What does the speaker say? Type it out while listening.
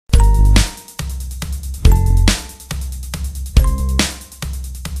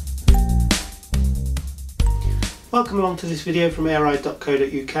Welcome along to this video from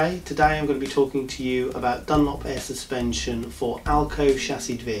AirRide.co.uk. Today I'm going to be talking to you about Dunlop air suspension for Alco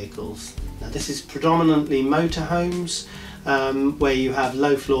chassis vehicles. Now this is predominantly motorhomes where you have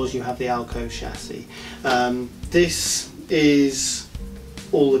low floors, you have the Alco chassis. This is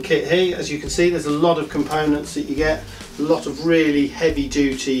all the kit here. As you can see, there's a lot of components that you get, a lot of really heavy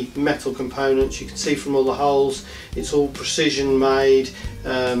duty metal components. You can see from all the holes, it's all precision made.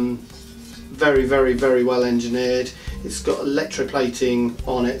 Very well engineered. It's got electroplating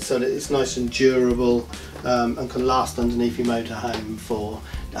on it so that it's nice and durable and can last underneath your motorhome for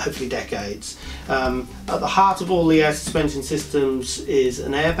hopefully decades. At the heart of all the air suspension systems is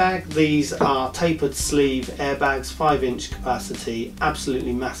an airbag. These are tapered sleeve airbags, 5-inch capacity,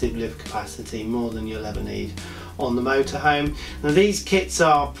 absolutely massive lift capacity, more than you'll ever need on the motorhome. Now these kits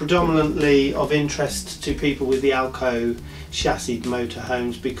are predominantly of interest to people with the Alco chassis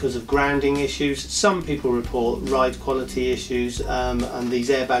motorhomes because of grounding issues. Some people report ride quality issues and these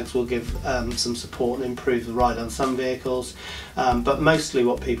airbags will give some support and improve the ride on some vehicles, but mostly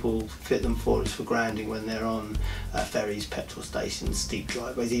what people fit them for is for grounding when they're on ferries, petrol stations, steep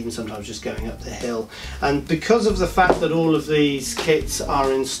driveways, even sometimes just going up the hill. And because of the fact that all of these kits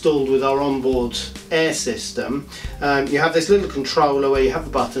are installed with our onboard air system, you have this little controller where you have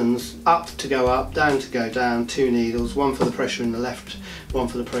the buttons up to go up, down to go down, 2 needles, one for the pressure in the left, one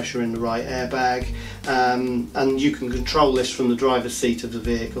for the pressure in the right airbag, and you can control this from the driver's seat of the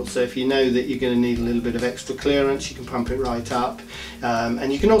vehicle. So if you know that you're going to need a little bit of extra clearance, you can pump it right up,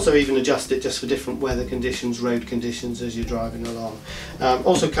 and you can also even adjust it just for different weather conditions, road conditions as you're driving along.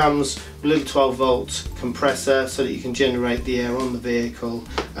 Also comes a little 12-volt compressor so that you can generate the air on the vehicle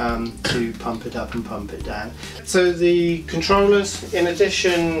to pump it up and pump it down. So the controllers, in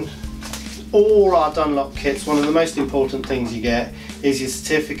addition, all our Dunlop kits, one of the most important things you get is your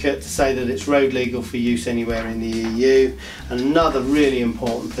certificate to say that it's road legal for use anywhere in the EU. And another really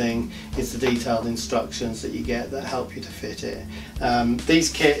important thing is the detailed instructions that you get that help you to fit it. These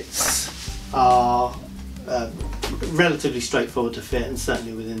kits are relatively straightforward to fit and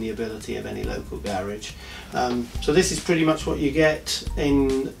certainly within the ability of any local garage. So this is pretty much what you get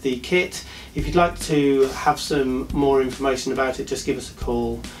in the kit. If you'd like to have some more information about it, just give us a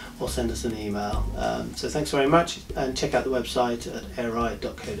call or send us an email. So thanks very much, and check out the website at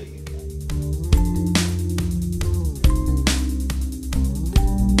airride.co.uk.